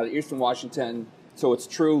stuff coming out of Eastern Washington. So it's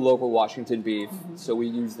true local Washington beef. So we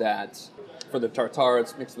use that for the tartare.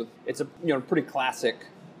 It's mixed with, it's a pretty classic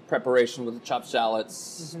preparation with the chopped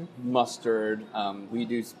shallots, mustard. We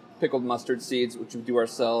do pickled mustard seeds, which we do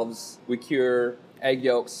ourselves. We cure egg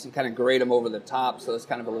yolks and kind of grate them over the top, so that's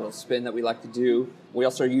kind of a little spin that we like to do. We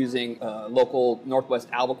also are using local Northwest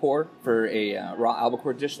albacore for a raw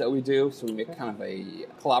albacore dish that we do. So we make kind of a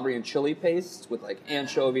Calabrian chili paste with like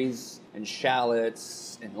anchovies and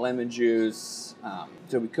shallots and lemon juice.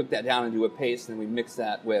 So we cook that down and do a paste, and then we mix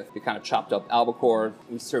that with the kind of chopped up albacore.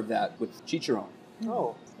 We serve that with chicharron.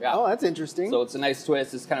 Oh, yeah. Oh, that's interesting. So it's a nice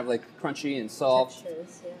twist. It's kind of like crunchy and soft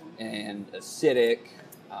and acidic.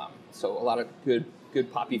 So a lot of good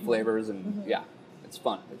poppy flavors, and yeah, it's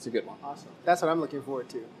fun. It's a good one. Awesome. That's what I'm looking forward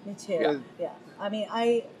to. Me too. Yeah. I mean,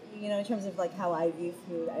 in terms of like how I view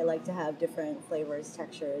food, I like to have different flavors,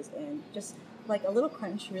 textures, and just like a little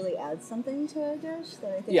crunch really adds something to a dish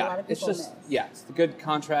that I think a lot of people miss. Yeah, it's the good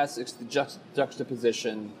contrast. It's the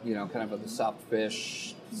juxtaposition, kind of the soft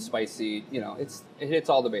fish, spicy, it hits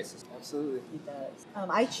all the bases. Absolutely. It does.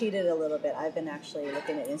 I cheated a little bit. I've been actually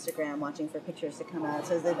looking at Instagram, watching for pictures to come out.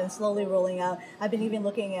 So they've been slowly rolling out. I've been even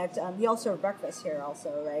looking at, you all serve breakfast here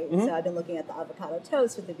also, right? So I've been looking at the avocado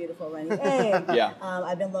toast with the beautiful runny egg.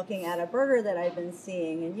 I've been looking at a burger that I've been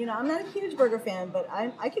seeing. And, I'm not a huge burger fan, but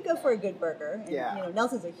I could go for a good burger. And,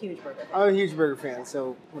 Nelson's a huge burger fan. I'm a huge burger fan.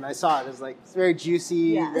 So when I saw it, it was like, it's very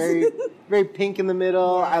juicy, very very pink in the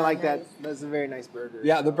middle. I like that. That's a very nice burger.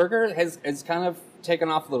 Yeah, the burger has kind of taken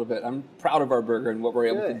off a little bit. I'm proud of our burger and what we're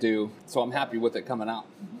able to do, so I'm happy with it coming out.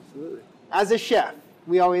 Absolutely. As a chef,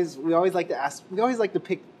 we always like to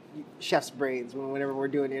pick chef's brains whenever we're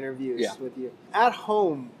doing interviews with you. At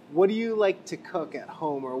home, what do you like to cook at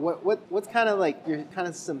home, or what's kind of like your kind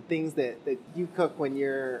of some things that you cook when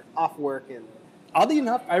you're off work? And oddly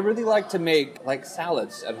enough, I really like to make like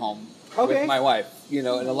salads at home with my wife. And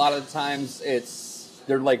a lot of the times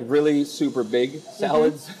they're like really super big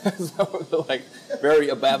salads, so they're like very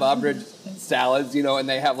above average salads, and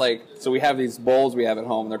they have so we have these bowls we have at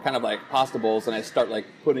home. They're kind of like pasta bowls, and I start like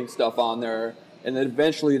putting stuff on there, and then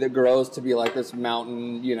eventually that grows to be like this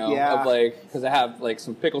mountain, of because I have like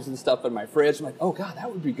some pickles and stuff in my fridge. I'm like, oh god,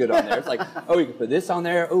 that would be good on there. It's like, oh, you can put this on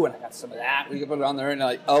there. Oh, and I got some of that. We can put it on there, and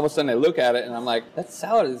like all of a sudden I look at it and I'm like, that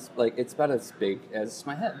salad is like it's about as big as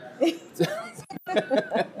my head.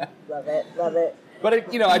 Love it. But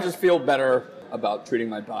I just feel better about treating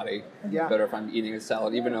my body better if I'm eating a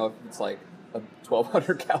salad, even though it's like a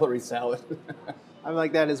 1,200 calorie salad. I'm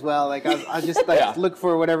like that as well. Like I just look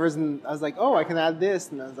for whatever's, and I was like, oh, I can add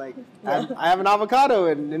this, and I was like, I have an avocado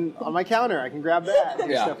and on my counter, I can grab that.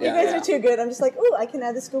 And stuff you guys are too good. I'm just like, oh, I can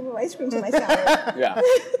add the scoop of ice cream to my salad.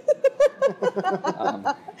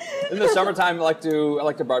 In the summertime, I like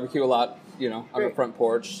to barbecue a lot. On the front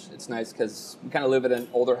porch. It's nice because we kind of live in an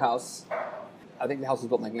older house. I think the house was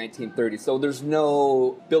built in like 1930, so there's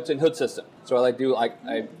no built-in hood system. So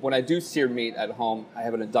when I do sear meat at home, I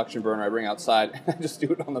have an induction burner I bring outside, and I just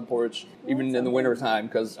do it on the porch, even in the wintertime,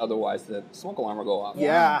 because otherwise the smoke alarm will go off.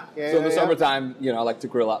 So in the summertime, I like to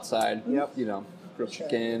grill outside. Grill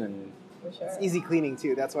chicken and. Sure. It's easy cleaning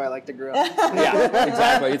too. That's why I like to grill. Yeah,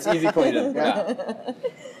 exactly. It's easy cleaning.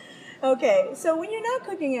 Okay, so when you're not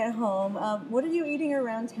cooking at home, what are you eating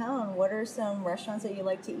around town? What are some restaurants that you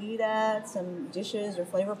like to eat at? Some dishes or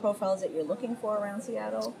flavor profiles that you're looking for around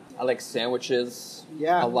Seattle? I like sandwiches.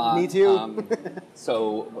 Yeah, a lot. Me too.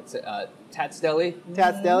 So what's it? Tat's Deli.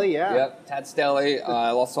 Tat's Deli, yeah. Yep, Tat's Deli. I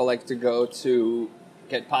also like to go to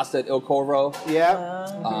get pasta at Il Corvo. Yeah.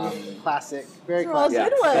 Classic. Very They're all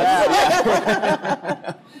classic. good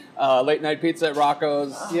ones. Yeah. Late night pizza at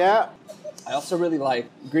Rocco's. Yeah. I also really like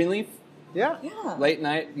Greenleaf. Yeah. Yeah. Late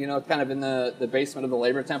night, you know, kind of in the basement of the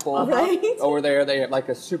Labor Temple. All right. Over there, they have like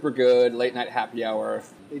a super good late night happy hour.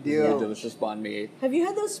 They do. Really delicious banh mi. Have you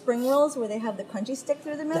had those spring rolls where they have the crunchy stick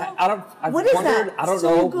through the middle? I've What is wondered, that? I don't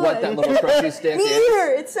So know good. what that little crunchy stick Me is.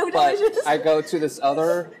 either. It's so But delicious. I go to this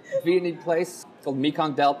other Vietnamese place called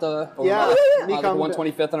Mekong Delta over Yeah. on Mekong-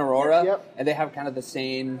 125th and Aurora. Yep. And they have kind of the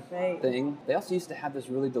same Right. thing. They also used to have this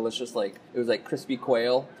really delicious, like, it was like crispy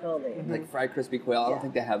quail, Totally. like fried crispy quail. I don't Yeah.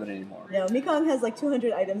 think they have it anymore. No, Mekong has like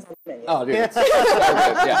 200 items on the menu. Oh, dude, it's so good.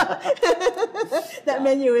 Yeah. That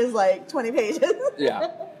menu is like 20 pages. Yeah.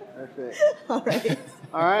 Perfect. All right.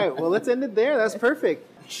 All right. Well, let's end it there. That's perfect.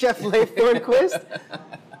 Chef Leif Thornquist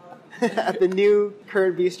at the new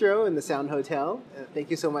Current Bistro in the Sound Hotel.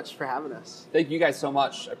 Thank you so much for having us. Thank you guys so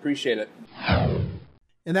much. I appreciate it.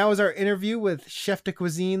 And that was our interview with Chef de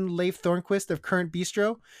Cuisine Leif Thornquist of Current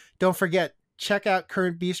Bistro. Don't forget, check out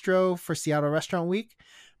Current Bistro for Seattle Restaurant Week.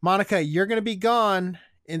 Monica, you're going to be gone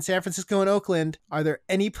in San Francisco and Oakland. Are there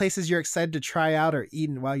any places you're excited to try out or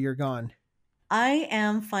eat while you're gone? I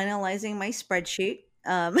am finalizing my spreadsheet.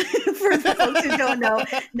 For the folks who don't know,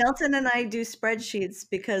 Nelson and I do spreadsheets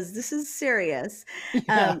because this is serious.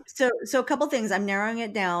 Yeah. So a couple things. I'm narrowing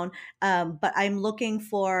it down, but I'm looking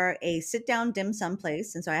for a sit-down dim sum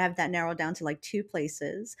place, and so I have that narrowed down to like 2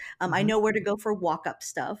 places. I know where to go for walk-up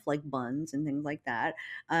stuff like buns and things like that.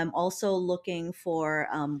 I'm also looking for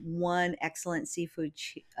one excellent seafood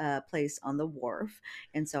place on the wharf,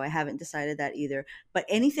 and so I haven't decided that either. But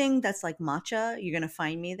anything that's like matcha, you're gonna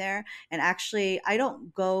find me there. And actually, I don't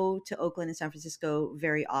go to Oakland and San Francisco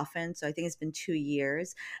very often, so I think it's been 2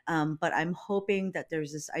 years. But I'm hoping that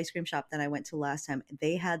there's this ice cream shop that I went to last time.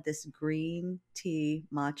 They had this green tea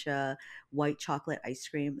matcha white chocolate ice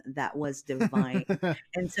cream that was divine.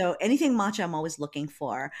 And so anything matcha, I'm always looking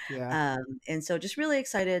for. Yeah. And so just really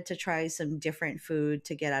excited to try some different food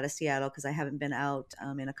to get out of Seattle because I haven't been out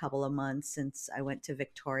in a couple of months since I went to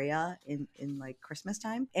Victoria in like Christmas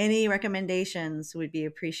time. Any recommendations would be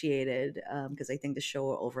appreciated because I think the show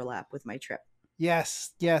will overlap with my trip.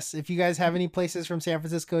 Yes. If you guys have any places from San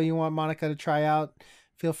Francisco you want Monica to try out,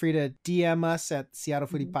 feel free to DM us at Seattle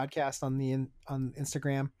Foodie Podcast on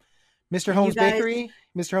Instagram. Mr. Holmes guys- Bakery.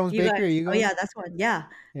 Mr. Holmes You Bakery, guys- are you oh going? yeah, that's one. Yeah.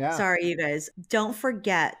 Yeah. Sorry, you guys. Don't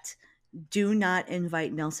forget, do not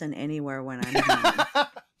invite Nelson anywhere when I'm home.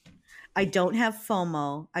 I don't have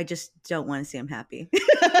FOMO. I just don't want to see him happy.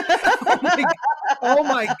 Oh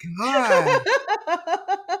my God.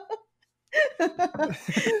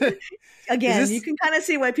 Again, Is this- you can kind of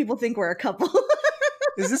see why people think we're a couple.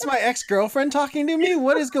 Is this my ex-girlfriend talking to me?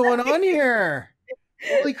 What is going on here?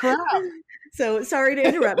 Holy crap. So sorry to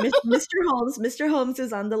interrupt, Mr. Holmes. Mr. Holmes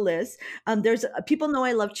is on the list. There's people know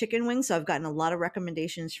I love chicken wings, so I've gotten a lot of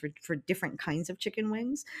recommendations for different kinds of chicken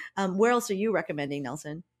wings. Where else are you recommending,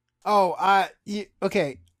 Nelson? Oh,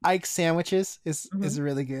 okay. Ike's Sandwiches is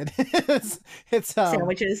really good. it's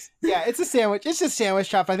Sandwiches. Yeah, it's a sandwich. It's just sandwich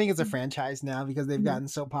shop. I think it's a franchise now because they've gotten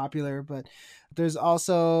so popular. But there's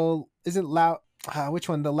also which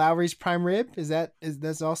one? The Lowry's Prime Rib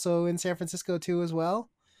that's also in San Francisco too as well.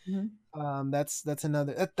 That's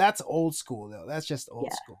another that's old school though. That's just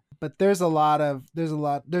old school. But there's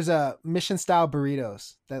a Mission style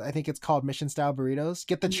burritos that I think it's called Mission style burritos.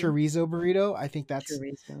 Get the chorizo burrito. I think that's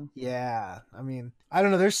Chorizo. yeah. I mean, I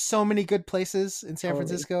don't know. There's so many good places in San Totally.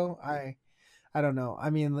 Francisco. I don't know. I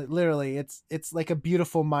mean, literally, it's like a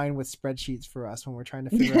beautiful mind with spreadsheets for us when we're trying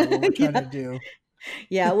to figure out what we're trying to do.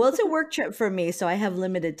 Yeah, well, it's a work trip for me, so I have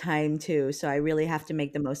limited time too. So I really have to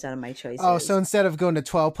make the most out of my choices. Oh, so instead of going to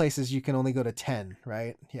 12 places, you can only go to 10,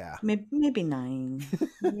 right? Yeah. maybe 9.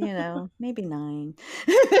 Maybe 9.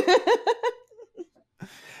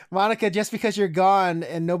 Monica, just because you're gone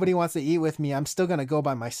and nobody wants to eat with me, I'm still going to go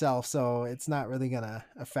by myself. So it's not really going to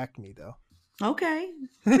affect me though. Okay.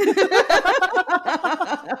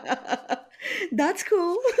 That's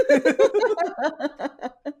cool.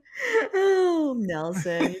 Oh,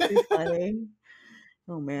 Nelson, you're too funny.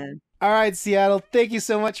 Oh, man. All right, Seattle. Thank you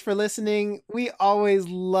so much for listening. We always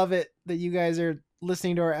love it that you guys are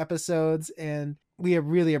listening to our episodes and we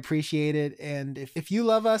really appreciate it. And if you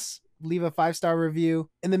love us, leave a 5-star review.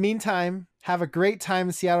 In the meantime, have a great time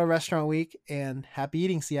in Seattle Restaurant Week and happy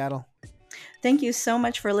eating, Seattle. Thank you so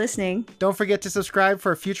much for listening. Don't forget to subscribe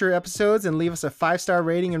for future episodes and leave us a 5-star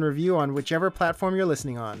rating and review on whichever platform you're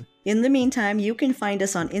listening on. In the meantime, you can find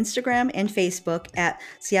us on Instagram and Facebook at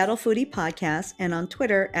Seattle Foodie Podcast and on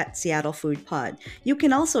Twitter at Seattle Food Pod. You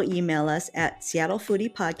can also email us at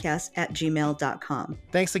seattlefoodiepodcast@gmail.com.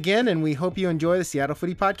 Thanks again, and we hope you enjoy the Seattle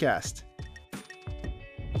Foodie Podcast.